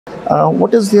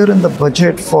What is there in the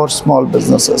budget for small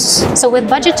businesses? So with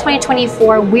Budget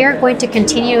 2024, we are going to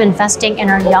continue investing in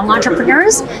our young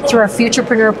entrepreneurs through our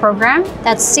Futurepreneur program.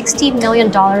 That's $60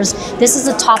 million. This is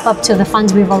a top up to the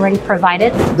funds we've already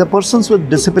provided. The persons with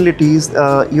disabilities,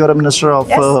 you're a minister of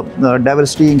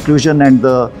diversity, inclusion, and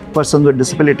the persons with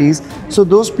disabilities. So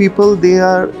those people, they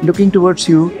are looking towards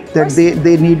you that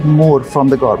they need more from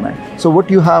the government. So what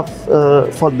you have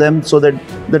for them so that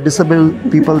the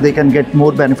disabled people, they can get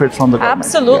more benefit from the government?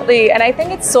 Absolutely. Yeah. And I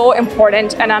think it's so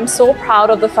important, and I'm so proud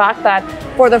of the fact that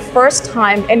for the first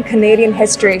time in Canadian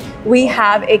history, we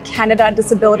have a Canada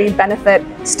Disability Benefit,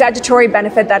 statutory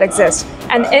benefit that exists.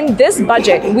 And in this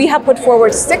budget, we have put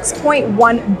forward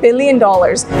 $6.1 billion.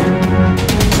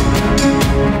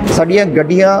 ਸਾਡੀਆਂ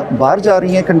ਗੱਡੀਆਂ ਬਾਹਰ ਜਾ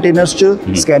ਰਹੀਆਂ containers 'ਚ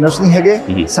ਸਕੈਨਰਸ ਨਹੀਂ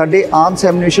ਹੈਗੇ ਸਾਡੇ arms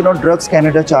ammunition ਔਰ ਡਰੱਗਸ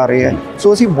ਕੈਨੇਡਾ 'ਚ ਆ ਰਹੇ ਹੈ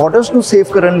ਸੋ ਅਸੀਂ ਬਾਰਡਰਸ ਨੂੰ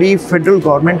ਸੇਫ ਕਰਨ ਲਈ ਫੈਡਰਲ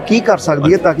ਗਵਰਨਮੈਂਟ ਕੀ ਕਰ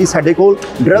ਸਕਦੀ ਹੈ ਤਾਂ ਕਿ ਸਾਡੇ ਕੋਲ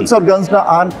ਡਰੱਗਸ ਔਰ ਗਨਸ ਨਾ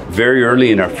ਆਣ Very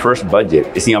early in our first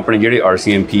budget ਅਸੀਂ ਆਪਣੇ ਜਿਹੜੇ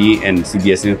RCMP and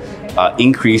CBS ਨੂੰ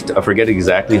increased, I forget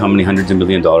exactly how many hundreds of $1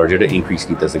 million ਜਿਹੜਾ increase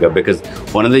ਕੀਤਾ ਸੀਗਾ because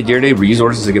one of the ਜਿਹੜੇ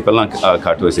resources ਸੀਗੇ ਪਹਿਲਾਂ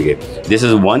ਘੱਟ ਹੋਏ ਸੀਗੇ. This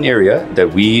is one area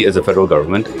that we as a federal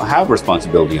government have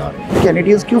responsibility on.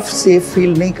 Canadians ਕਿਉਂ ਸੇਫ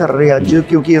ਫੀਲ ਨਹੀਂ ਕਰ ਰਹੇ ਅੱਜ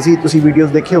ਕਿਉਂਕਿ ਅਸੀਂ ਤੁਸੀਂ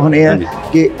ਵੀਡੀਓਜ਼ ਦੇਖੇ ਹੋਣੇ ਆ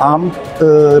ਕਿ ਆਮ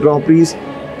ਰੌਬਰੀਜ਼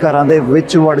ਘਰਾਂ ਦੇ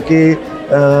ਵਿੱਚ ਵੜ ਕੇ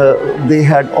they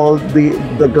had all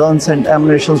the guns and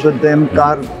ammunitions with them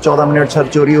car 14 minute sir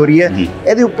ਚੋਰੀ ਹੋ ਰਹੀ ਹੈ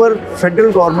ਇਹਦੇ ਉੱਪਰ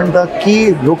ਫੈਡਰਲ ਗਵਰਨਮੈਂਟ ਦਾ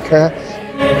ਕੀ ਰੁਖ ਹੈ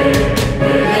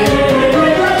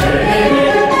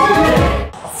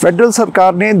ਫੈਡਰਲ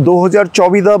ਸਰਕਾਰ ਨੇ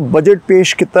 2024 ਦਾ ਬਜਟ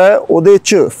ਪੇਸ਼ ਕੀਤਾ ਹੈ ਉਹਦੇ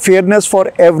 'ਚ fairness for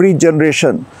every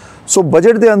generation so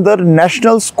budget ਦੇ ਅੰਦਰ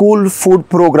ਨੈਸ਼ਨਲ ਸਕੂਲ ਫੂਡ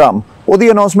ਪ੍ਰੋਗਰਾਮ ਉਹਦੀ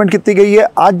ਅਨਾਉਂਸਮੈਂਟ ਕੀਤੀ ਗਈ ਹੈ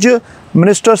ਅੱਜ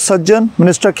ਮਿਨਿਸਟਰ ਸੱਜਣ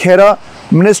ਮਿਨਿਸਟਰ ਖੇਰਾ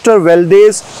ਮਿਨਿਸਟਰ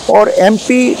ਵੈਲਡੇਜ਼ ਔਰ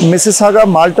MP ਮਿਸਿਸਾਗਾ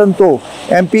ਮਾਲਟਨ ਤੋਂ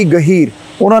MP ਗਹੀਰ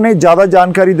ਉਹਨਾਂ ਨੇ ਜ਼ਿਆਦਾ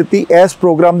ਜਾਣਕਾਰੀ ਦਿੱਤੀ ਇਸ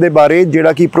ਪ੍ਰੋਗਰਾਮ ਦੇ ਬਾਰੇ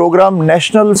ਜਿਹੜਾ ਕਿ programme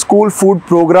national school food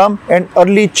programme and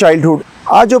early childhood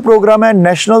आज जो प्रोग्राम है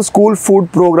नैशनल स्कूल फूड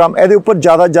प्रोग्राम ਇਹਦੇ ਉੱਪਰ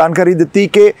ਜ਼ਿਆਦਾ ਜਾਣਕਾਰੀ ਦਿੱਤੀ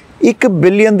ਕਿ $1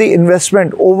 ਬਿਲੀਅਨ ਦੀ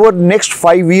ਇਨਵੈਸਟਮੈਂਟ ਓਵਰ ਨੈਕਸਟ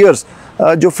 5 ਇਅਰਸ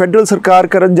ਜੋ ਫੈਡਰਲ ਸਰਕਾਰ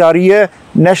ਕਰਨ ਜਾ ਰਹੀ ਹੈ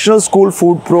ਨੈਸ਼ਨਲ ਸਕੂਲ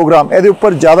ਫੂਡ ਪ੍ਰੋਗਰਾਮ ਇਹਦੇ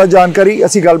ਉੱਪਰ ਜ਼ਿਆਦਾ ਜਾਣਕਾਰੀ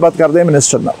ਅਸੀਂ ਗੱਲਬਾਤ ਕਰਦੇ ਹਾਂ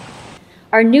ਮਿਨਿਸਟਰ ਨਾਲ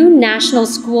Our new national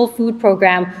school food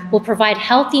program will provide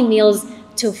healthy meals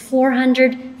to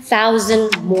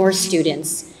 400,000 more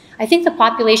students. I think the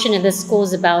population of this school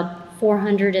is about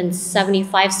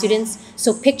 475 students.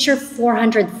 So picture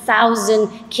 400,000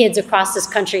 kids across this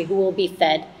country who will be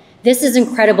fed. This is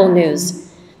incredible news.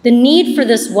 The need for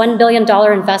this $1 billion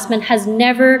investment has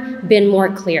never been more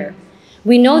clear.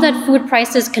 We know that food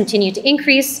prices continue to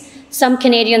increase. Some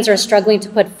Canadians are struggling to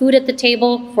put food at the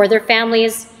table for their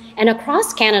families. And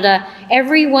across Canada,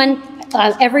 every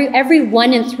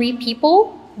 1 in 3 people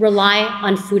rely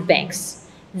on food banks.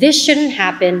 This shouldn't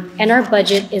happen, and our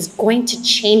budget is going to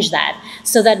change that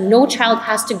so that no child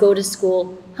has to go to school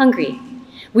hungry.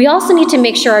 We also need to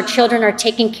make sure our children are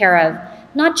taken care of,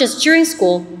 not just during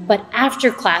school, but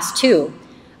after class too.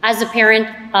 As a parent,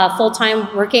 full-time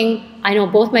working, I know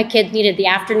both my kids needed the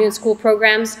afternoon school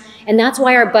programs, and that's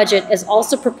why our budget is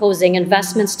also proposing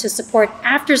investments to support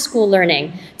after-school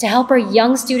learning to help our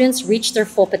young students reach their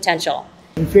full potential.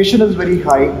 Inflation is very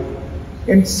high.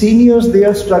 And seniors, they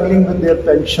are struggling with their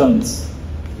pensions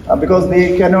because they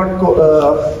cannot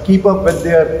keep up with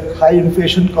their high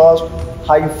inflation cost,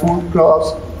 high food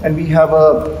cost, and we have a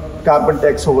carbon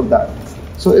tax over that.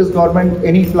 So is government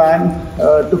any plan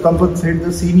to compensate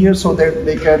the seniors so that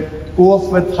they can go up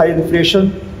with high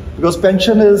inflation? Because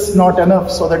pension is not enough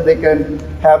so that they can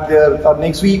have their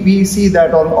earnings. We see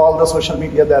that on all the social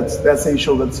media, that's an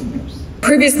issue with seniors.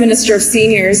 Previous Minister of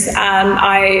Seniors,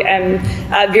 I am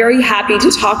very happy to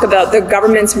talk about the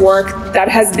government's work that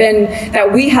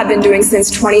we have been doing since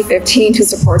 2015 to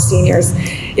support seniors.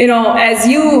 You know, as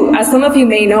some of you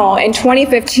may know, in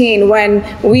 2015 when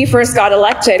we first got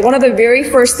elected, one of the very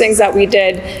first things that we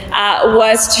did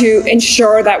was to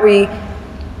ensure that we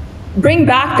bring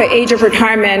back the age of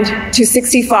retirement to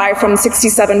 65 from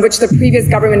 67, which the previous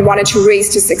government wanted to raise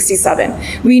to 67.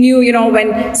 We knew, you know,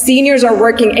 when seniors are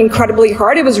working incredibly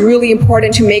hard, it was really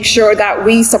important to make sure that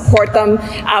we support them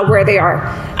where they are.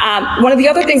 One of the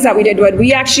other things that we did was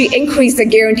we actually increased the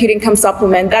guaranteed income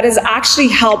supplement. That has actually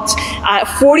helped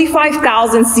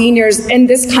 45,000 seniors in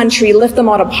this country lift them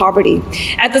out of poverty.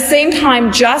 At the same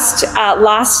time, just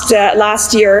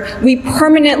last year, we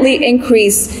permanently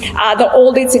increased the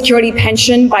old age security security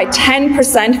pension by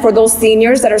 10% for those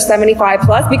seniors that are 75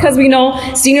 plus, because we know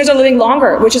seniors are living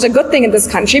longer, which is a good thing in this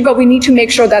country, but we need to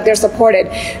make sure that they're supported.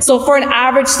 So for an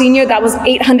average senior, that was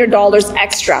 $800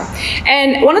 extra.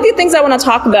 And one of the things I want to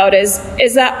talk about is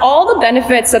that all the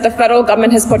benefits that the federal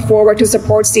government has put forward to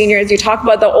support seniors, you talk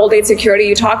about the old age security,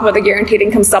 you talk about the guaranteed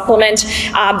income supplement,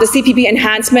 the CPP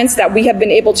enhancements that we have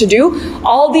been able to do,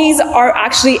 all these are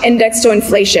actually indexed to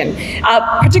inflation.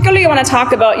 Particularly I want to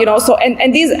talk about,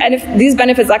 and if these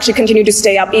benefits actually continue to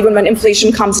stay up even when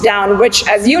inflation comes down, which,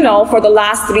 as you know, for the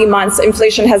last 3 months,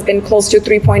 inflation has been close to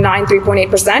 3.9,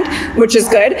 3.8%, which is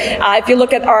good. If you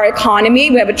look at our economy,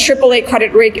 we have a AAA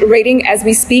credit rating as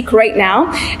we speak right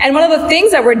now. And one of the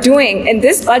things that we're doing in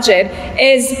this budget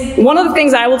is, one of the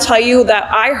things I will tell you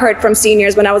that I heard from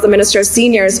seniors when I was a minister of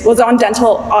seniors was on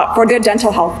for their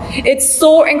dental health. It's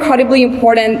so incredibly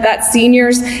important that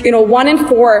seniors, 1 in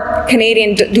 4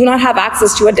 Canadians do not have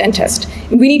access to a dentist.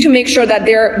 We need to make sure that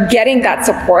they're getting that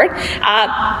support.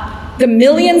 The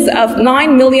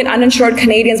 9 million uninsured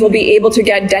Canadians will be able to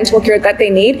get dental care that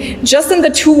they need. Just in the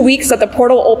 2 weeks that the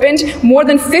portal opened, more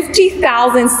than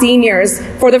 50,000 seniors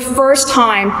for the first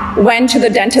time went to the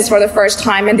dentist for the first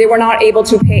time, and they were not able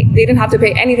to pay. They didn't have to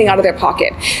pay anything out of their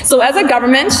pocket. So as a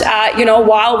government,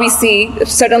 while we see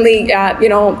certainly,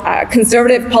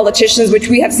 conservative politicians, which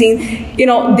we have seen,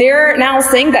 they're now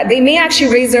saying that they may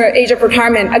actually raise their age of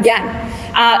retirement again.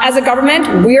 As a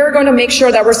government, we're going to make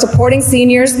sure that we're supporting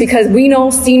seniors, because we know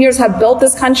seniors have built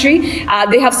this country.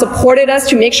 They have supported us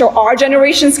to make sure our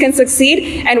generations can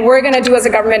succeed, and we're going to do as a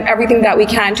government everything that we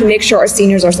can to make sure our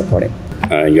seniors are supported.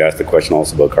 You asked the question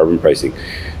also about carbon pricing.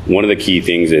 One of the key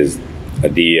things is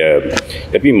you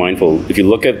have to be mindful. If you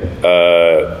look at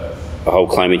how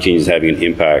climate change is having an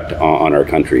impact on our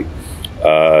country,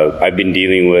 I've been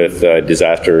dealing with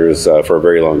disasters for a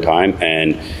very long time,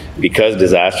 and because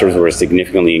disasters were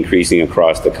significantly increasing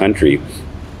across the country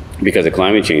because of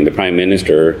climate change, the Prime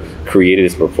Minister created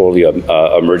this portfolio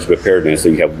of emergency preparedness. So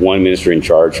you have one minister in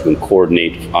charge who can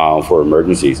coordinate for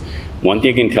emergencies. One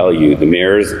thing I can tell you, the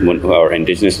mayors or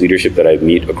Indigenous leadership that I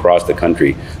meet across the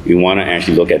country, we want to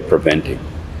actually look at preventing.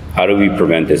 How do we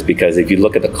prevent this? Because if you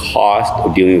look at the cost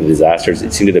of dealing with disasters,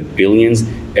 it's into the billions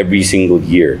every single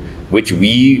year, which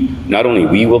not only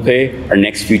we will pay, our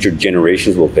next future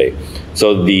generations will pay.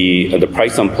 So the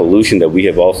price on pollution that we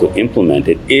have also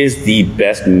implemented is the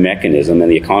best mechanism,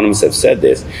 and the economists have said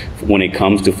this, when it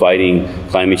comes to fighting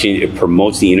climate change. It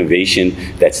promotes the innovation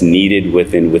that's needed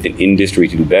within industry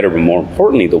to do better, but more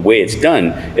importantly, the way it's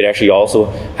done, it actually also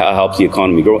helps the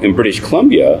economy grow. In British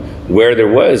Columbia, where there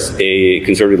was a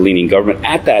conservative-leaning government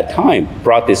at that time,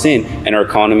 brought this in, and our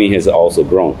economy has also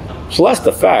grown. Plus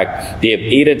the fact they have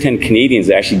 8 out of 10 Canadians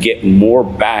that actually get more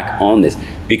back on this.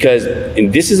 Because,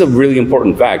 and this is a really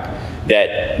important fact,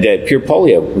 that Pierre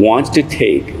Poilievre wants to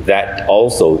take that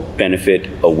also benefit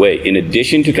away. In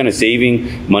addition to kind of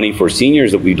saving money for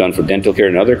seniors that we've done for dental care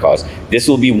and other costs, this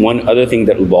will be one other thing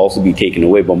that will also be taken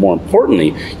away. But more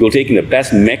importantly, you're taking the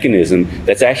best mechanism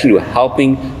that's actually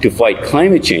helping to fight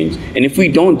climate change. And if we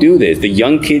don't do this, the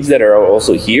young kids that are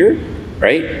also here,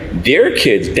 right, their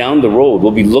kids down the road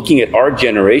will be looking at our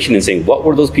generation and saying, what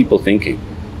were those people thinking?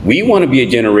 We want to be a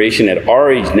generation at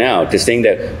our age now to saying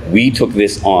that we took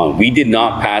this on. We did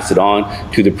not pass it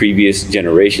on to the previous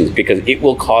generations, because it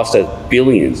will cost us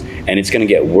billions, and it's going to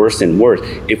get worse and worse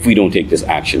if we don't take this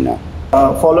action now.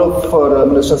 Follow-up for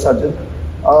Minister Sajjan.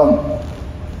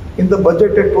 In the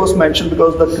budget, it was mentioned,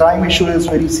 because the crime issue is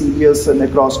very serious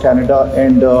across Canada,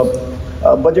 and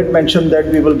budget mentioned that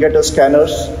we will get a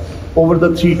scanners over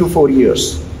the 3 to 4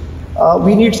 years.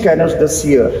 We need scanners this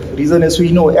year. Reason is,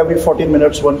 we know every 14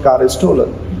 minutes one car is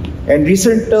stolen. And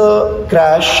recent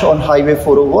crash on Highway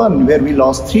 401, where we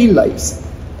lost 3 lives,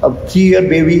 a 3-year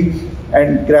baby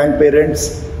and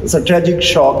grandparents. It's a tragic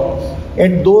shock.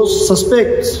 And those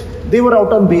suspects, they were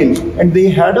out on bail, and they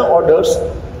had orders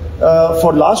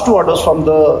for last 2 orders from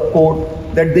the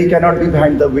court that they cannot be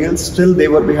behind the wheels. Still they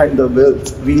were behind the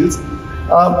wheels.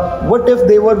 What if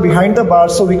they were behind the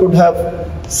bars, so we could have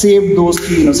saved those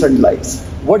 3 innocent lives?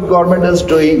 What government is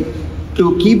doing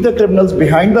to keep the criminals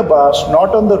behind the bars,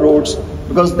 not on the roads,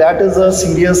 because that is a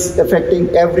serious affecting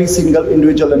every single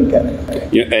individual in Canada.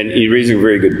 Yeah, and you raise a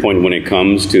very good point. When it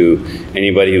comes to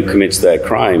anybody who commits that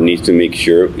crime, needs to make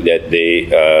sure that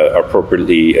they are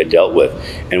appropriately dealt with.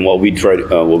 And what we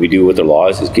do with the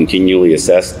laws is continually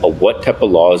assess what type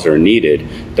of laws are needed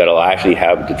that'll actually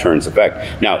have a deterrence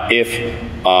effect. Now, if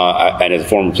and as a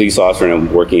former police officer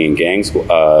and working in gangs,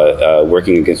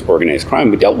 working against organized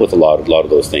crime, we dealt with a lot of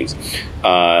those things.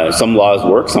 Some laws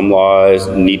work, some laws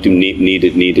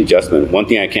need adjustment. One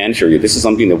thing I can assure you, this is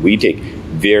something that we take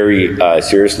very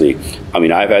seriously. I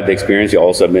mean, I've had the experience. You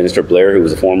also have Minister Blair, who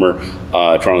was a former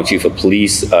Toronto Chief of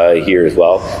Police here as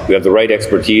well. We have the right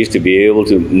expertise to be able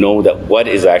to know that what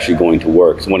is actually going to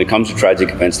work. So when it comes to tragic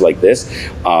events like this,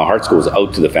 hearts goes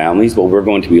out to the families, but we're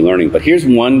going to be learning. But here's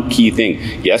one key thing.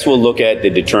 Yes, we'll look at the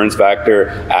deterrence factor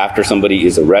after somebody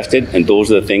is arrested, and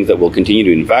those are the things that we'll continue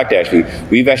to. In fact, actually,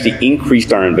 we've actually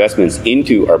increased our investments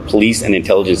into our police and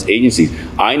intelligence agencies.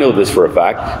 I know this for a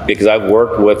fact because I've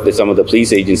worked with some of the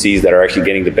police agencies that are actually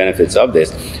getting the benefits of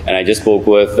this. And I just spoke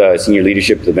with senior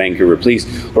leadership of the Vancouver Police.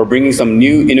 We're bringing some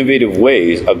new innovative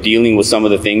ways of dealing with some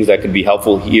of the things that could be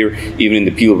helpful here, even in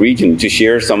the Peel region, to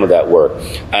share some of that work.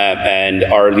 And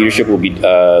our leadership will be,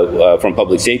 from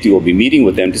public safety, will be meeting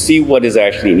with them to see what is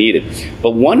actually needed.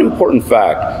 But one important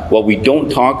fact, what we don't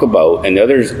talk about, and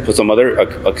others, some other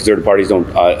conservative parties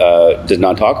does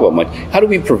not talk about much, how do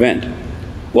we prevent?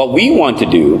 What we want to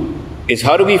do is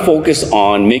how do we focus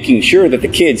on making sure that the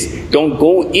kids don't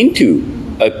go into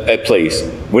a place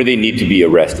where they need to be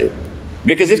arrested?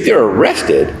 Because if they're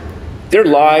arrested, their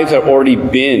lives have already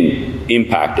been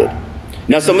impacted.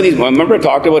 Now, some of these, remember I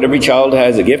talked about every child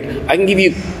has a gift? I can give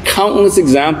you countless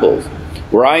examples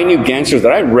where I knew gangsters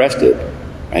that I arrested,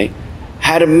 right,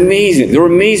 they were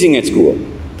amazing at school,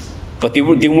 but they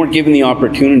weren't given the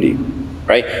opportunity.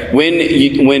 Right?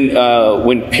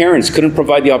 When parents couldn't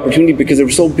provide the opportunity because they were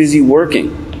so busy working,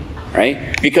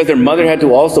 right? Because their mother had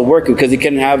to also work because they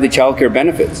couldn't have the child care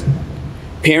benefits.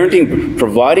 Parenting,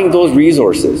 providing those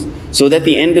resources so that at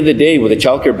the end of the day with a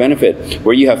child care benefit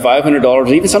where you have $500 or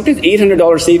even sometimes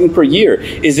 $800 saving per year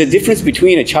is the difference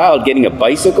between a child getting a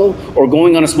bicycle or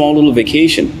going on a small little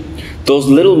vacation. Those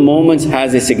little moments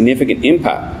has a significant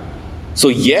impact. So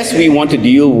yes, we want to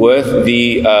deal with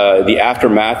the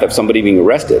aftermath of somebody being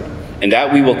arrested, and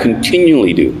that we will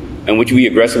continually do, and which we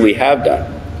aggressively have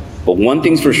done. But one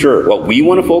thing's for sure, what we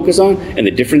want to focus on, and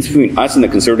the difference between us and the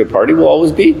Conservative Party will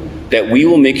always be, that we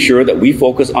will make sure that we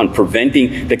focus on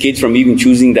preventing the kids from even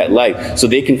choosing that life, so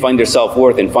they can find their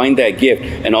self-worth and find that gift,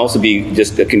 and also be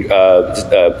just a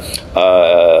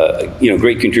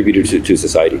great contributor to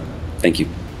society. Thank you.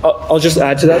 I'll just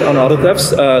add to that on auto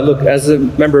thefts. Look, as a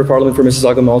member of Parliament for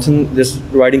Mississauga Malton, this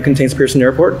riding contains Pearson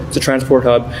Airport. It's a transport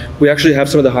hub. We actually have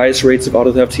some of the highest rates of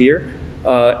auto theft here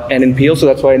and in Peel, so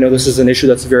that's why I know this is an issue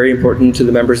that's very important to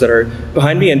the members that are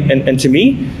behind me and to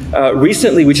me.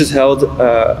 Recently, we just held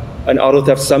an auto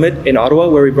theft summit in Ottawa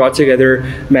where we brought together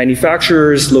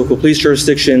manufacturers, local police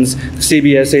jurisdictions, the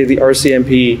CBSA, the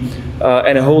RCMP,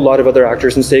 and a whole lot of other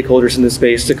actors and stakeholders in this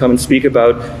space to come and speak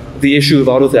about the issue of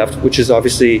auto theft, which is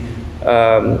obviously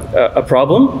a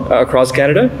problem across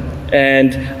Canada.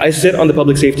 And I sit on the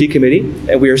Public Safety Committee,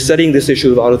 and we are studying this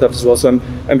issue of auto theft as well, so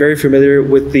I'm very familiar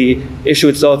with the issue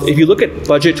itself. If you look at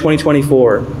Budget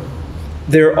 2024,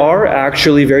 there are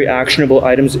actually very actionable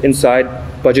items inside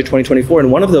Budget 2024,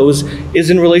 and one of those is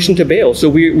in relation to bail. So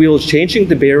we will changing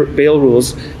the bail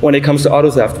rules when it comes to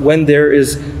auto theft, when there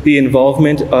is the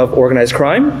involvement of organized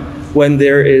crime, when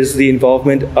there is the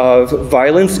involvement of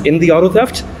violence in the auto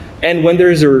theft, and when there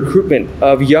is a recruitment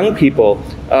of young people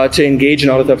to engage in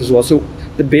auto theft as well. So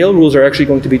the bail rules are actually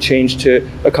going to be changed to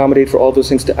accommodate for all those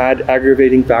things, to add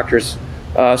aggravating factors.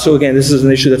 So again, this is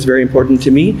an issue that's very important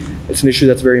to me. It's an issue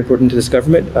that's very important to this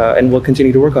government, and we'll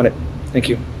continue to work on it. Thank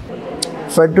you.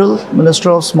 Federal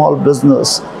Minister of Small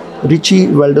Business, Richie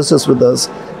Weldis, is with us.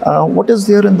 What is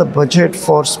there in the budget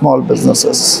for small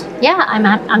businesses? Yeah,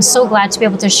 I'm so glad to be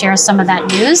able to share some of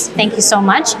that news. Thank you so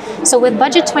much. So with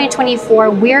Budget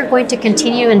 2024, we're going to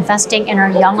continue investing in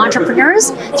our young entrepreneurs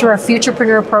through our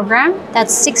Futurepreneur program.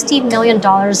 That's $60 million.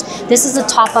 This is a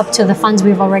top up to the funds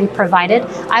we've already provided.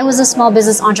 I was a small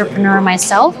business entrepreneur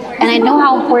myself, and I know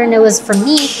how important it was for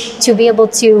me to be able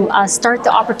to start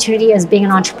the opportunity as being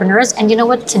an entrepreneur. And you know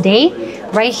what, today,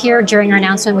 right here during our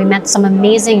announcement, we met some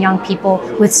amazing young people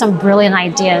with some brilliant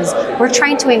ideas. We're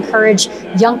trying to encourage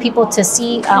young people to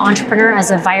see entrepreneur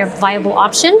as a viable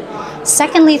option.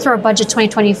 Secondly, through our Budget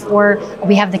 2024,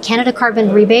 we have the Canada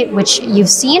Carbon Rebate, which you've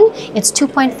seen. It's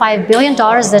 $2.5 billion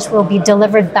that will be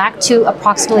delivered back to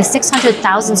approximately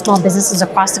 600,000 small businesses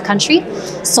across the country.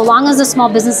 So long as the small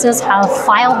businesses have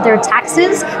filed their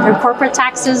taxes, their corporate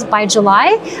taxes by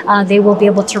July, they will be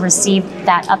able to receive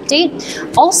that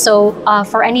update. Also,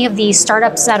 for any of the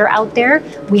startups that are out there,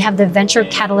 we have the Venture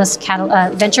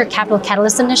Venture Capital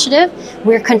Catalyst Initiative.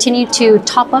 We're continuing to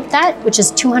top up that, which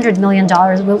is $200 million,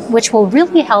 which will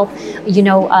really help,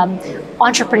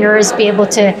 entrepreneurs be able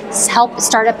to help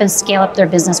start up and scale up their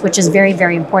business, which is very,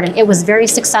 very important. It was very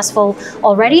successful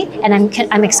already, and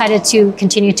I'm excited to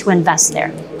continue to invest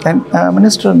there. And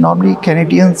Minister, normally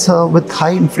Canadians with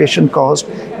high inflation cost,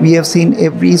 we have seen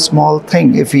every small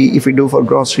thing. If we do for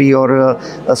grocery or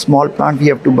a small plant we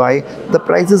have to buy, the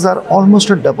prices are almost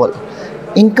a double.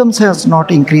 Incomes has not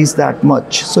increased that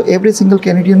much. So every single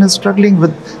Canadian is struggling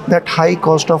with that high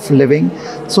cost of living.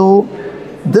 So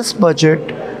this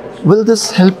budget, will this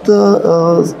help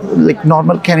the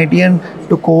normal Canadian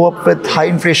to cope up with high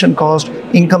inflation cost,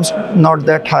 incomes not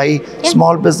that high,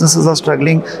 small businesses are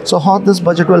struggling. So how this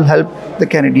budget will help the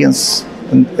Canadians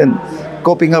in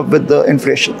coping up with the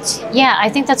inflations? Yeah, I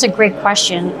think that's a great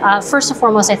question. First and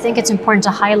foremost, I think it's important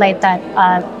to highlight that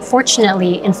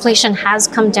fortunately, inflation has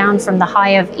come down from the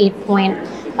high of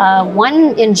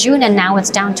 8.1 in June, and now it's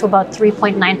down to about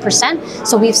 3.9%.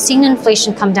 So we've seen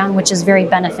inflation come down, which is very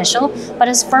beneficial. But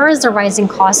as far as the rising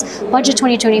costs, Budget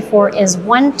 2024 is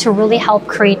one to really help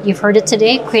create, you've heard it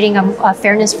today, creating a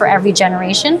fairness for every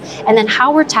generation. And then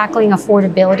how we're tackling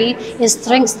affordability is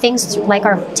things like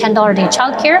our $10 a day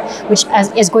childcare, which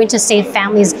is going to save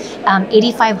families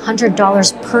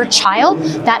 $8,500 per child.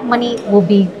 That money will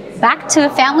be back to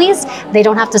families. They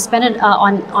don't have to spend it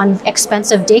on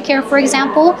expensive daycare, for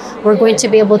example. We're going to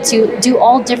be able to do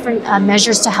all different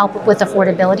measures to help with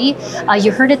affordability.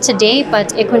 You heard it today,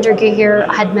 but Iquinder here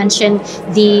had mentioned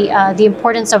the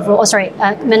importance of,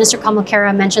 Minister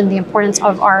Kamalkara mentioned the importance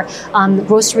of our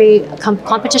Grocery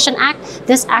Competition Act.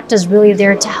 This act is really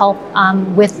there to help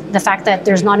with the fact that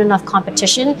there's not enough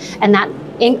competition, and that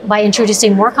by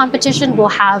introducing more competition, we'll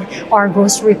have our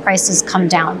grocery prices come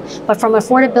down. But from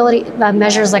affordability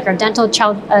measures like our dental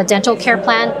care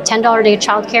plan, $10 a day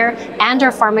childcare, and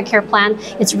our pharmacare plan,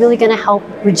 it's really going to help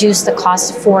reduce the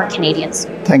cost for Canadians.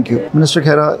 Thank you. Minister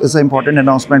Khera, is an important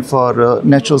announcement for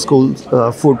Natural School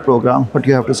Food Program. What do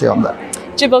you have to say on that?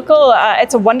 जी बिल्कुल,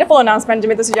 it's a wonderful announcement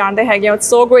जिमें तुसी जानते हैं. It's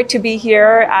so great to be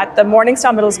here at the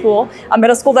Morningstar Middle School, a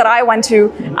middle school that I went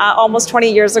to almost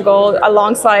 20 years ago,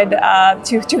 alongside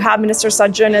to have Minister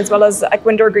Sajjan as well as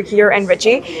Iquinder here and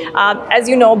Richie. As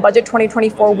you know, Budget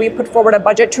 2024, we put forward a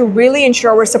budget to really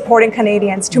ensure we're supporting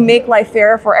Canadians, to make life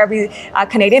fair for every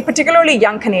Canadian, particularly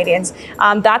young Canadians.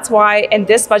 That's why in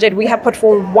this budget we have put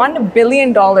forward $1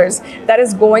 billion that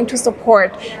is going to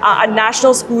support a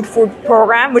national school food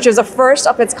program, which is a first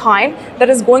of its kind, that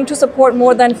is going to support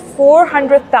more than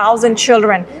 400,000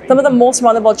 children, some of the most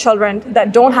vulnerable children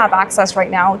that don't have access right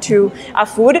now to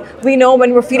food. We know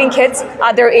when we're feeding kids,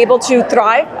 they're able to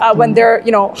thrive. When they're,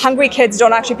 hungry kids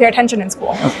don't actually pay attention in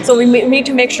school. So we need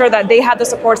to make sure that they have the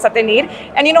supports that they need.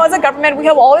 And as a government, we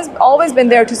have always been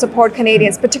there to support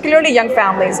Canadians, particularly young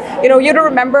families. You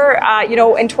remember,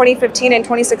 in 2015 and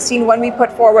 2016 when we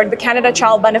put forward the Canada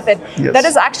Child Benefit, that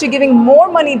is actually giving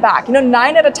more money back.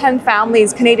 9 out of 10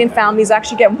 families, Canadian families,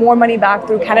 actually get more money back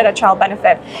through Canada Child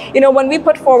Benefit. When we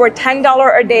put forward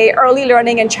 $10 a day early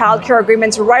learning and childcare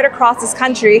agreements right across this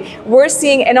country, we're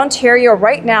seeing in Ontario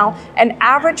right now, an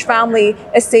average family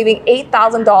is saving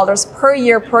 $8,000 per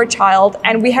year per child,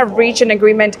 and we have reached an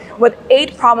agreement with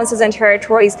 8 provinces and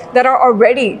territories that are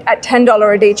already at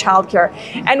 $10 a day childcare.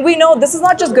 And we know this is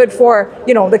not just good for,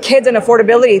 the kids and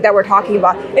affordability that we're talking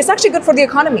about. It's actually good for the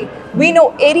economy. We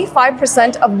know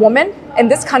 85% of women in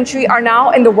this country are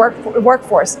now in the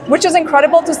workforce, which is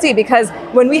incredible to see, because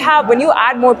when you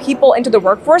add more people into the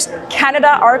workforce,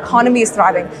 Canada, our economy is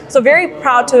thriving. So very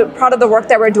proud of the work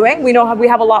that we're doing. We know we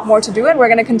have a lot more to do, and we're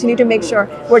going to continue to make sure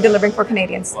we're delivering for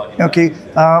Canadians. Okay,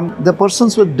 the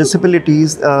persons with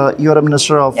disabilities, you're a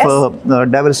minister of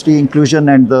diversity, inclusion,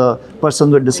 and the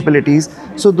persons with disabilities.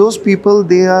 So those people,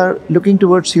 they are looking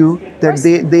towards you that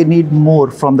they need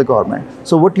more from the government.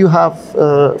 So what do you have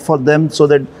for them so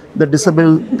that the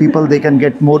disabled people, they can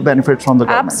get more benefits from the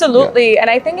government? Absolutely. And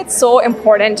I think it's so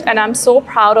important, and I'm so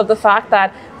proud of the fact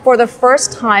that for the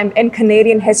first time in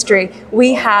Canadian history,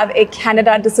 we have a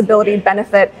Canada Disability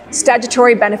Benefit,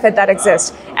 statutory benefit that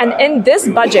exists. And in this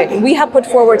budget, we have put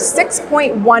forward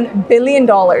 $6.1 billion.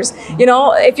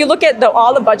 If you look at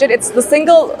all the budget, it's the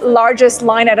single largest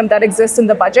line item that exists in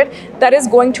the budget that is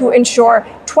going to ensure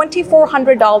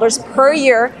 $2,400 per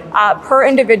year per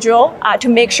individual to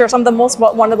make sure some of the most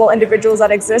vulnerable individuals that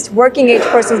exist, working age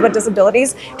persons with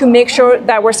disabilities, to make sure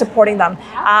that we're supporting them.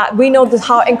 We know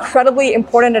how incredibly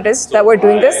important it is that we're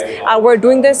doing this. We're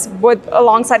doing this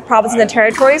alongside provinces and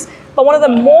territories. But one of the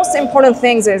most important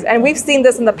things is, and we've seen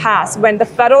this in the past, when the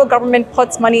federal government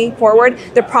puts money forward,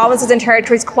 the provinces and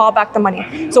territories claw back the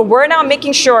money. So we're now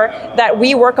making sure that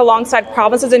we work alongside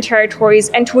provinces and territories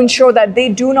and to ensure that they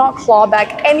do not claw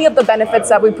back any of the benefits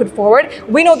that we put forward.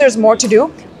 We know there's more to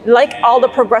do. Like all the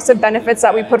progressive benefits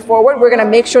that we put forward, we're going to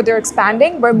make sure they're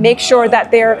expanding. We'll make sure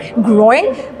that they're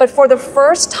growing. But for the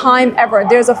first time ever,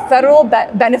 there's a federal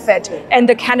benefit and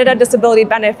the Canada Disability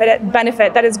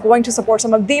benefit that is going to support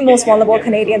some of the most vulnerable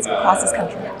Canadians across this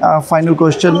country. Final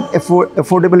question.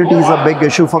 Affordability is a big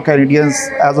issue for Canadians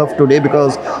as of today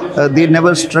because they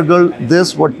never struggled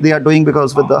this, what they are doing,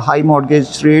 because with the high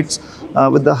mortgage rates,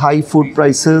 with the high food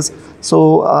prices.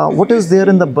 So what is there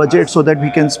in the budget so that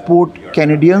we can support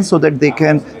Canadians so that they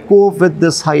can cope with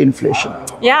this high inflation?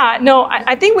 Yeah, no,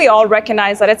 I think we all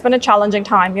recognize that it's been a challenging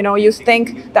time. You know, you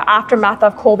think the aftermath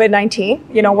of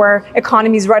COVID-19, you know, where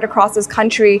economies right across this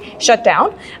country shut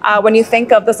down. When you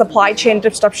think of the supply chain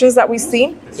disruptions that we've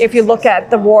seen, if you look at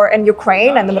the war in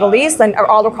Ukraine and the Middle East and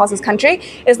all across this country,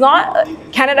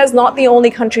 Canada is not the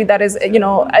only country that is, you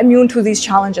know, immune to these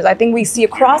challenges. I think we see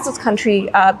across this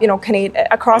country, you know,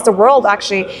 across the world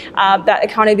actually, that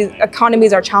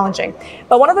economies are challenging.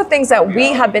 But one of the things that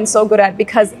we have been so good at,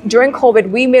 because during COVID,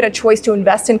 we made a choice to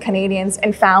invest in Canadians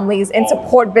and families and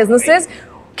support businesses.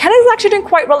 Canada is actually doing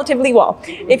quite relatively well.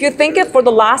 If you think it, for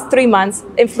the last 3 months,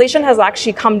 inflation has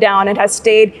actually come down and has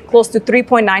stayed close to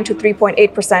 3.9 to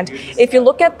 3.8%. If you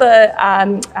look at the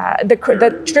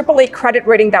AAA credit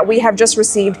rating that we have just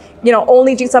received, you know,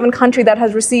 only G7 country that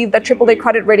has received the AAA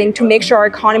credit rating to make sure our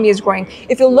economy is growing.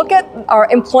 If you look at our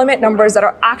employment numbers that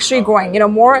are actually growing, you know,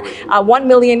 1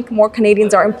 million more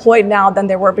Canadians are employed now than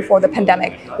there were before the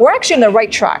pandemic. We're actually on the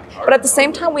right track. But at the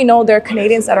same time, we know there are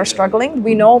Canadians that are struggling.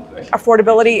 We know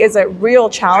affordability is a real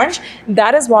challenge.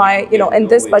 That is why, you know, in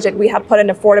this budget, we have put in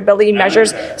affordability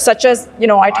measures such as, you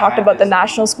know, I talked about the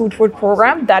National School Food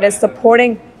Program that is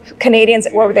supporting Canadians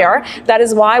where they are. That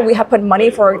is why we have put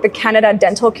money for the Canada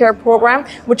Dental Care Program,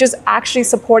 which is actually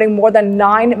supporting more than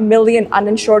 9 million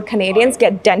uninsured Canadians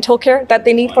get dental care that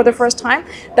they need for the first time.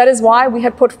 That is why we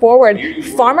have put forward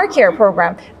Farmer Care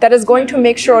Program that is going to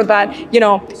make sure that, you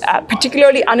know,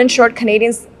 particularly uninsured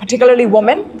Canadians, particularly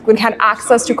women, can have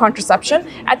access to contraception.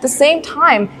 At the same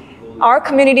time, our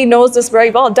community knows this very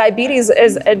well. Diabetes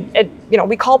is, you know,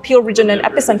 we call Peel Region an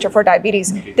epicenter for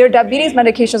diabetes. Their diabetes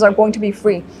medications are going to be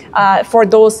free for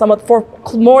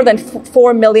more than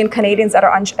 4 million Canadians that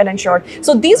are uninsured.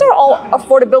 So these are all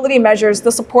affordability measures,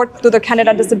 the support through the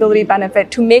Canada Disability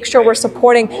Benefit to make sure we're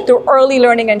supporting through early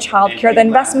learning and childcare, the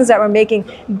investments that we're making.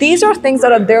 These are things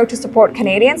that are there to support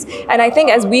Canadians. And I think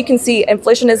as we can see,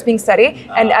 inflation is being steady.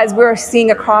 And as we're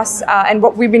seeing across, and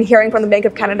what we've been hearing from the Bank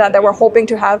of Canada, that we're hoping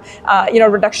to have you know,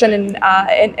 reduction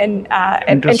in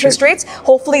interest rates.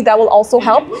 Hopefully that will also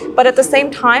help. But at the same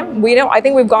time, I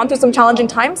think we've gone through some challenging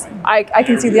times. I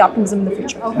can see the optimism in the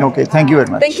future. Okay, thank you very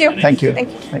much. Thank you. Thank you. Thank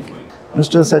you. Thank you.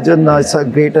 Mr. Sajjan, it's a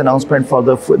great announcement for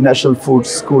the National Food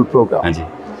School Program. Anji.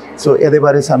 So, ਇਹਦੇ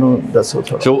ਬਾਰੇ ਸਾਨੂੰ ਦੱਸੋ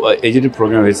ਥੋੜਾ. So, educative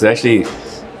program is actually,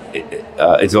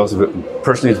 it's also,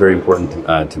 personally, it's very important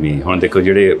to me. ਹੁਣ ਦੇਖੋ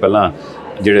ਜਿਹੜੇ ਪਹਿਲਾਂ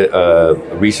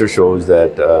research shows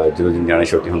that ਜਦੋਂ ਨਿਆਣੇ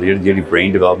ਛੋਟੇ ਹੁੰਦੇ ਜਿਹੜੀ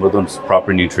brain development ਨੂੰ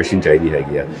proper nutrition ਚਾਹੀਦੀ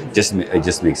ਹੈਗੀ ਆ. It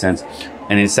just makes sense.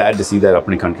 And it's sad to see that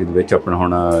ਆਪਣੀ country ਦੇ ਵਿੱਚ ਆਪਣਾ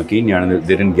ਹੁਣ ਕਈ ਨਿਆਣੇ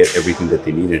they didn't get everything that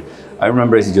they needed. I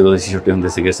remember ਅਸੀਂ ਜਦੋਂ ਅਸੀਂ ਛੋਟੇ ਹੁੰਦੇ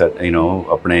ਸੀਗੇ you know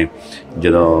ਆਪਣੇ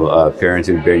ਜਦੋਂ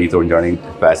parents ਨੂੰ ਬੇੜੀ ਤੋੜਨ ਜਾਣੇ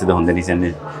ਪੈਸੇ ਤਾਂ ਹੁੰਦੇ ਨਹੀਂ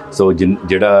ਸਨ. So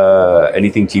ਜਿਹੜਾ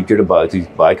anything cheap ਜਿਹੜਾ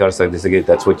buy ਕਰ ਸਕਦੇ ਸੀਗੇ,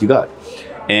 that's what you got.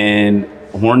 And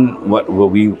what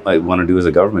we want to do as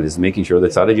a government is making sure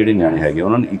that ਸਾਰੇ ਜਿਹੜੇ ਨਿਆਣੇ ਹੈਗੇ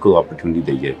ਉਹਨਾਂ ਨੂੰ equal opportunity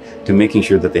ਦੇਈਏ to making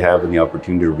sure that they have the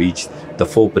opportunity to reach the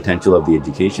full potential of the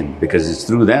education, because it's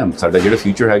through them ਸਾਡਾ ਜਿਹੜਾ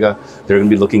future ਹੈਗਾ, they're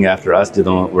going to be looking after us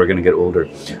ਜਦੋਂ we're going to get older.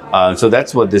 So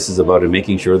that's what this is about, and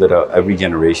making sure that every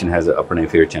generation has a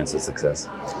fair chance of success.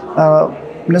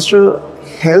 Minister,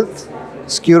 health,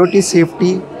 security,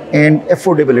 safety and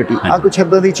affordability ਆ ਕੁਝ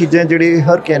ਇੱਦਾਂ ਦੀ ਚੀਜ਼ਾਂ ਜਿਹੜੇ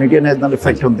ਹਰ Canadian ਨਾਲ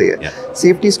effect ਹੁੰਦੇ ਆ.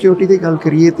 Safety security ਦੀ ਗੱਲ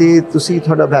ਕਰੀਏ ਤੇ ਤੁਸੀਂ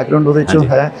ਤੁਹਾਡਾ ਬੈਕਗ੍ਰਾਉਂਡ ਉਹਦੇ ਚੋਂ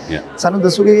ਹੈ, ਸਾਨੂੰ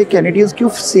ਦੱਸੋਗੇ ਕਿ ਕੈਨੇਡੀਅਨਸ ਕਿਉਂ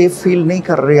ਸੇਫ ਫੀਲ ਨਹੀਂ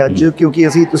ਕਰ ਰਹੇ ਅੱਜ?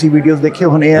 ਕਿਉਂਕਿ ਤੁਸੀਂ ਵੀਡੀਓਜ਼ ਦੇਖੇ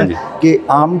ਹੋਣੇ ਆ ਕਿ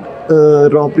ਆਰਮਡ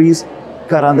ਰੋਬਰੀਜ਼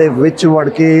ਘਰਾਂ ਦੇ ਵਿੱਚ ਵੜ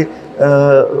ਕੇ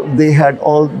they had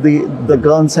all the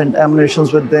guns and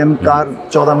ammunitions with them. Car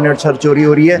 14 minute sir ਚੋਰੀ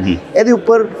ਹੋ ਰਹੀ ਹੈ. ਇਹਦੇ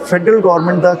ਉੱਪਰ ਫੈਡਰਲ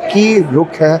ਗਵਰਨਮੈਂਟ ਦਾ ਕੀ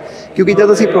ਰੁਖ ਹੈ? ਕਿਉਂਕਿ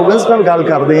ਜਦ ਅਸੀਂ ਪ੍ਰੋਵਿੰਸ ਨਾਲ ਗੱਲ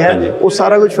ਕਰਦੇ ਹਾਂ ਉਹ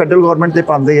ਸਾਰਾ ਕੁਝ ਫੈਡਰਲ ਗਵਰਨਮੈਂਟ ਤੇ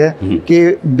ਪਾਉਂਦੇ ਹੈ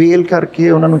ਕਿ ਬੇਲ ਕਰਕੇ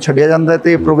ਉਹਨਾਂ ਨੂੰ ਛੱਡਿਆ ਜਾਂਦਾ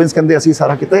ਤੇ ਪ੍ਰੋਵਿੰਸ ਕਹਿੰਦੇ ਅਸੀਂ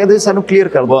ਸਾਰਾ ਕੀਤਾ. ਇਹਦੇ ਸਾਨੂੰ ਕਲੀਅਰ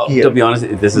ਕਰ ਦਿਓ ਕੀ ਹੈ. To be honest,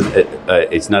 this is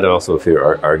it's not also a fair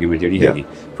argument ਜਿਹੜੀ ਹੈਗੀ.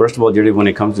 First of all,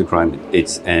 when it comes to crime,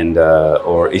 it's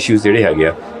or issues ਜਿਹੜੇ ਹੈਗੇ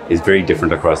ਆ, is very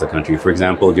different across the country. For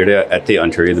example, at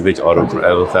Ontario, the which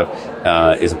auto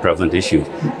theft is a prevalent issue.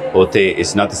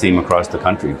 It's not the same across the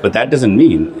country, but that doesn't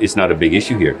mean it's not a big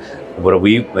issue here. What are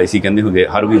we,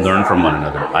 how do we learn from one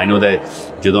another? I know that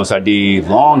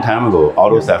long time ago,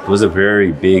 auto theft was a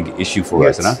very big issue for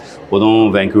us.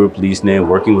 Vancouver Police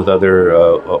working with other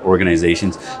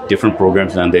organizations, different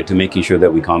programs down there to making sure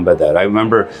that we combat that. I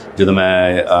remember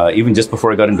even just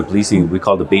before I got into policing, we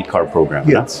called the bait car program.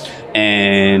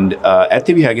 And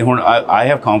I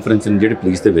have confidence in the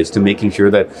police to making sure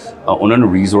that on a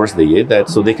resource that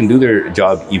so they can do their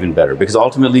job even better, because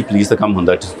ultimately police come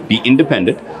to be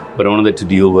independent, but only to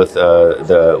deal with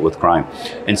crime.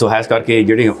 And so has karke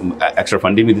jehdi extra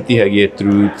funding bhi diti hai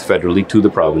through federally to the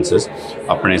provinces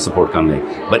apne support karne.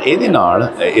 But ਇਹਦੇ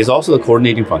ਨਾਲ is also the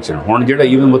coordinating function. ਹੁਣ ਜਿਹੜਾ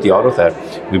even with the auto theft,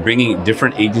 we're bringing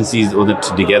different agencies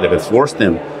together to force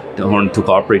them to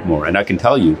cooperate more. And I can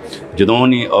tell you,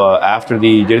 after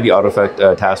the auto theft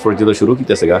task force ਜਦੋਂ ਸ਼ੁਰੂ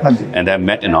ਕੀਤਾ ਸੀਗਾ, and that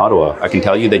met in Ottawa, I can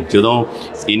tell you that ਜਦੋਂ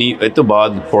ਇਹ ਤੋਂ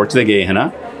ਬਾਅਦ ports ਤੇ ਗਏ ਹੈ ਨਾ,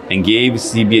 and gave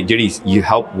CBA ਜਿਹੜੀ you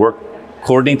help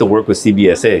coordinate the work with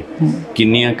CBSA,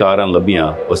 kinniyan karan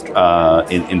labiyan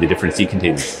in the different sea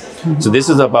containers. So this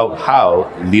is about how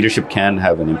leadership can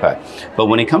have an impact. But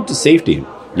when it comes to safety,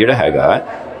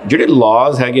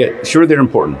 laws sure they're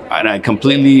important, and I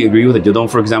completely agree with it.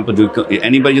 For example,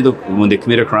 anybody when they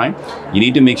commit a crime, you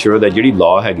need to make sure that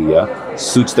law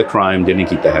suits the crime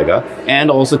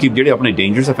and also keep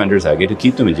dangerous offenders to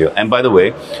keep them in jail. And by the way,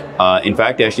 in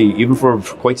fact, actually, even for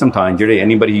quite some time,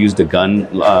 anybody who used a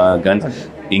guns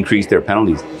increase their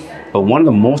penalties. But one of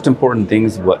the most important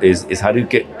things is how to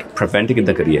prevent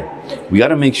the career. We got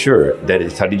to make sure that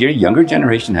it's how the younger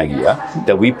generation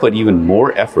that we put even more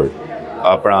effort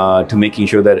to making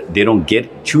sure that they don't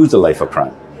choose the life of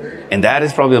crime. And that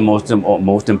is probably the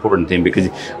most important thing, because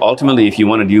ultimately, if you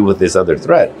want to deal with this other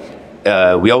threat,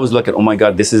 we always look at, oh my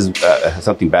God, this is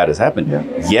something bad has happened.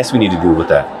 Yes, we need to deal with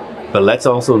that. But let's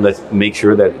make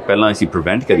sure that ਪਹਿਲਾਂ ਅਸੀਂ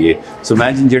prevent ਕਰੀਏ. So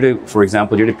imagine for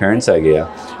example, parents I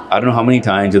don't know how many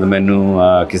times ਜਦੋਂ ਮੈਨੂੰ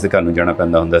ਕਿਸੇ ਘਰ ਨੂੰ ਜਾਣਾ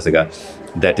ਪੈਂਦਾ ਹੁੰਦਾ ਸੀਗਾ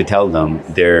that to tell them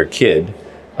their kid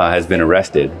has been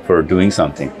arrested for doing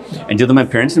something. And ਜਦੋਂ my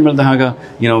parents ਨੂੰ ਮਿਲਦਾ ਹੈਗਾ,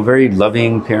 very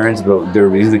loving parents, but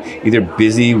they're either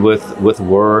busy with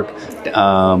work,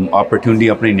 opportunity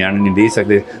ਆਪਣੇ ਨਿਆਣੇ ਨਹੀਂ ਦੇ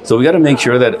ਸਕਦੇ. So we got to make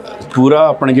sure that ਪੂਰਾ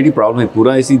ਆਪਣਾ ਜਿਹੜੀ problem ਹੈ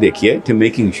ਪੂਰਾ ਅਸੀਂ ਦੇਖੀਏ to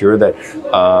making sure that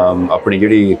ਆਪਣੇ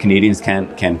ਜਿਹੜੇ Canadians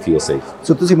can feel safe.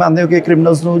 So ਤੁਸੀਂ ਮੰਨਦੇ ਹੋ ਕਿ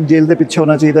criminals ਨੂੰ ਜੇਲ੍ਹ ਦੇ ਪਿੱਛੇ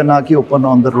ਹੋਣਾ ਚਾਹੀਦਾ, ਨਾ ਕਿ open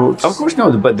on the roads? Of course no,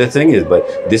 but the thing is,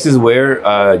 this is where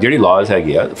ਜਿਹੜੀ laws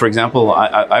ਹੈਗੀ ਆ. For example,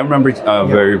 I remember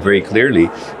very very clearly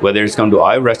whether it's come to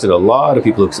I arrested a lot of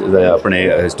people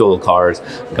who stole cars,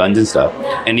 guns and stuff.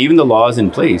 And even the laws in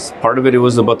place, part of it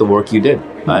was about the work you did.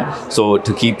 So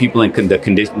to keep people in the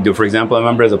condition, for example, I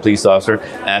remember as a police officer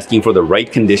asking for the right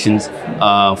conditions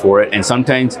for it. And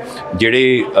sometimes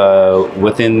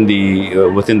within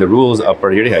the rules,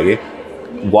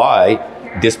 why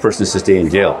this person is to stay in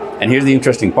jail. And here's the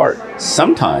interesting part.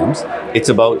 Sometimes it's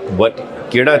about what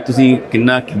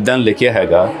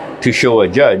to show a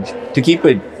judge to keep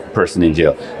a person in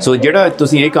jail. So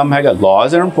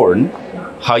laws are important.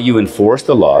 How you enforce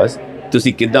the laws,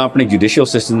 judicial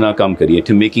system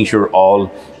to making sure all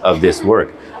of this work.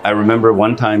 I remember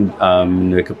one time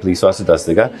a police officer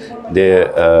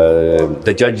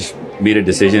the judge made a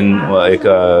decision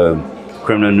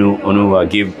criminal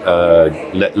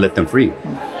let them free,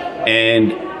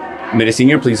 and my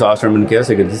senior police officer he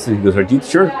goes,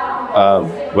 sure,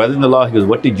 rather than the law, he goes,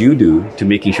 what did you do to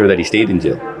making sure that he stayed in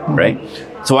jail, right?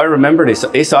 So I remembered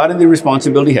they saw it in the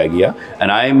responsibility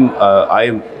and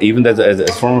I'm even as a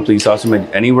former police officer,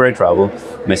 anywhere I travel,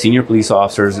 my senior police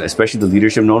officers, especially the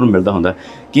leadership, know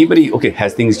okay,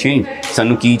 has things changed?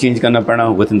 Sanu ki change karna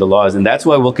padna within the laws, and that's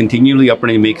why we'll continually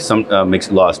make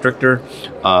laws stricter,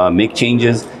 make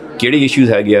changes. Kede issues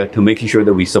to making sure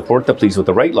that we support the police with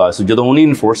the right laws. So ਜਦੋਂ only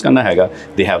enforce ਕਰਨਾ ਹੈਗਾ,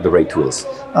 they have the right tools.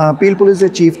 Peel police ਦੇ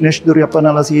chief ਨਿਸ਼ ਦੁਰੀਆਪਾ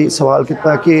ਨਾਲ ਅਸੀਂ ਸਵਾਲ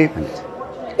ਕੀਤਾ ਕਿ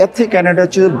ਇੱਥੇ ਕੈਨੇਡਾ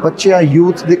 'ਚ ਬੱਚਿਆਂ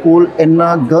ਯੂਥ ਦੇ ਕੋਲ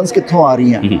ਇੰਨਾ ਗਨਸ ਕਿੱਥੋਂ ਆ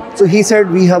ਰਹੀਆਂ? ਸੋ ਹੀ sad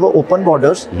we have open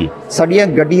borders, ਸਾਡੀਆਂ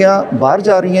ਗੱਡੀਆਂ ਬਾਹਰ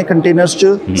ਜਾ ਰਹੀਆਂ ਕੰਟੇਨਰਸ 'ਚ,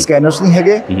 ਸਕੈਨਰਸ ਨਹੀਂ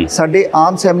ਹੈਗੇ, ਸਾਡੇ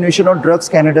ਆਰਮਸ ਐਮੂਨੀਸ਼ਨ ਔਰ ਡਰੱਗਸ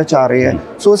ਕੈਨੇਡਾ 'ਚ ਆ ਰਹੇ ਹੈ।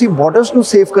 ਸੋ ਅਸੀਂ ਬਾਰਡਰਸ ਨੂੰ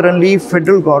ਸੇਫ ਕਰਨ ਲਈ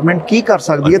ਫੈਡਰਲ ਗਵਰਨਮੈਂਟ ਕੀ ਕਰ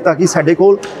ਸਕਦੀ ਹੈ ਤਾਂ ਕਿ ਸਾਡੇ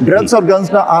ਕੋਲ ਡਰੱਗਸ ਔਰ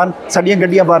ਗਨਸ ਨਾ ਆਣ, ਸਾਡੀਆਂ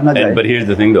ਗੱਡੀਆਂ ਬਾਹਰ ਨਾ ਜਾਣ? But here's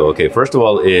the thing though, okay, first of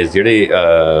all is ਜਿਹੜੇ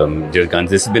guns,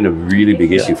 this has been a really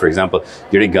big issue. For example,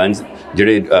 ਜਿਹੜੇ guns,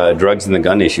 drugs and the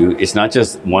gun issue, it's not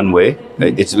just one way,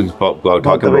 it's about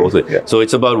talking about both ways. Yeah. So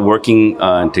it's about working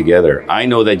together. I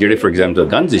know that, for example, the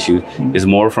guns issue is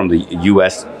more from the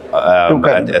US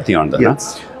at the end. Yes.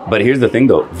 But here's the thing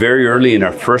though, very early in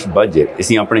our first budget,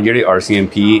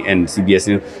 RCMP and CBS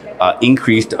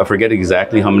increased, I forget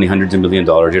exactly how many hundreds of $1 million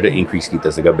ਜਿਹੜਾ increase ਕੀਤਾ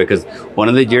ਸੀਗਾ, because one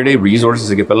of the ਜਿਹੜੇ resources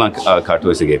ਸੀਗੇ ਪਹਿਲਾਂ ਘੱਟ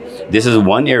ਹੋਏ ਸੀਗੇ. This is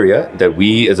one area that we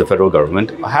as a federal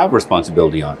government have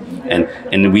responsibility on,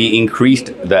 and we increased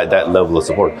that level of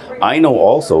support. I know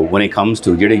also when it comes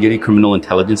to ਜਿਹੜੀ criminal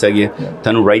intelligence ਹੈਗੀ ਆ,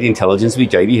 ਤੁਹਾਨੂੰ right intelligence ਵੀ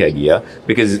ਚਾਹੀਦੀ ਹੈਗੀ ਆ,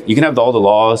 because you can have all the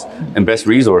laws and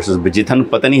best resources, but ਜੇ ਤੁਹਾਨੂੰ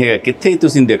ਪਤਾ ਨਹੀਂ ਹੈਗਾ ਕਿੱਥੇ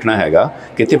ਤੁਸੀਂ ਦੇਖਣਾ ਹੈਗਾ,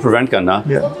 ਕਿੱਥੇ prevent ਕਰਨਾ,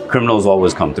 criminals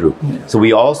always come through. So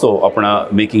we also ਆਪਣਾ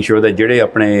making sure that ਜਿਹੜੇ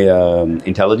ਆਪਣੇ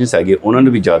intelligence ਹੈਗੇ ਉਹਨਾਂ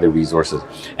ਨੂੰ ਵੀ ਜ਼ਿਆਦਾ resources,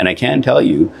 and I can tell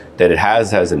you that it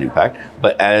has an impact.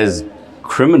 But as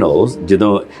criminals,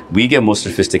 we get more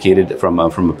sophisticated from a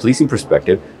policing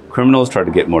perspective. Criminals try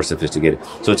to get more sophisticated,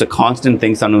 so it's a constant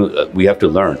thing we have to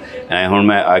learn.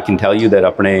 And I can tell you that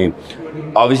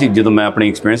obviously ਜਦੋਂ ਮੈਂ ਆਪਣੀ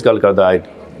experience ਗੱਲ ਕਰਦਾ,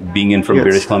 being in from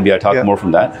British Columbia, I talk more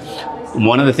from that.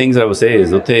 One of the things that I would say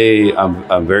is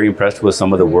I'm very impressed with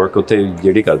some of the work we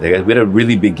had a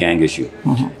really big gang issue,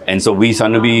 and so we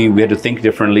had to think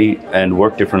differently and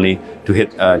work differently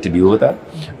to deal with that.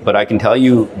 But I can tell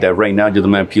you that right now,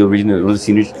 the Peel region,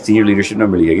 senior leadership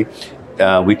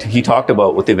he talked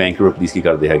about what the Vancouver police ki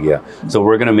karde hai. So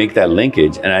we're going to make that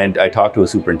linkage, and I talked to a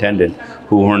superintendent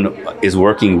who is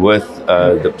working with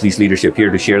the police leadership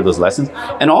here to share those lessons,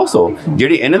 and also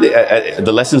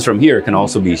the lessons from here can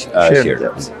also be shared.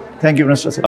 Thank you, Mr.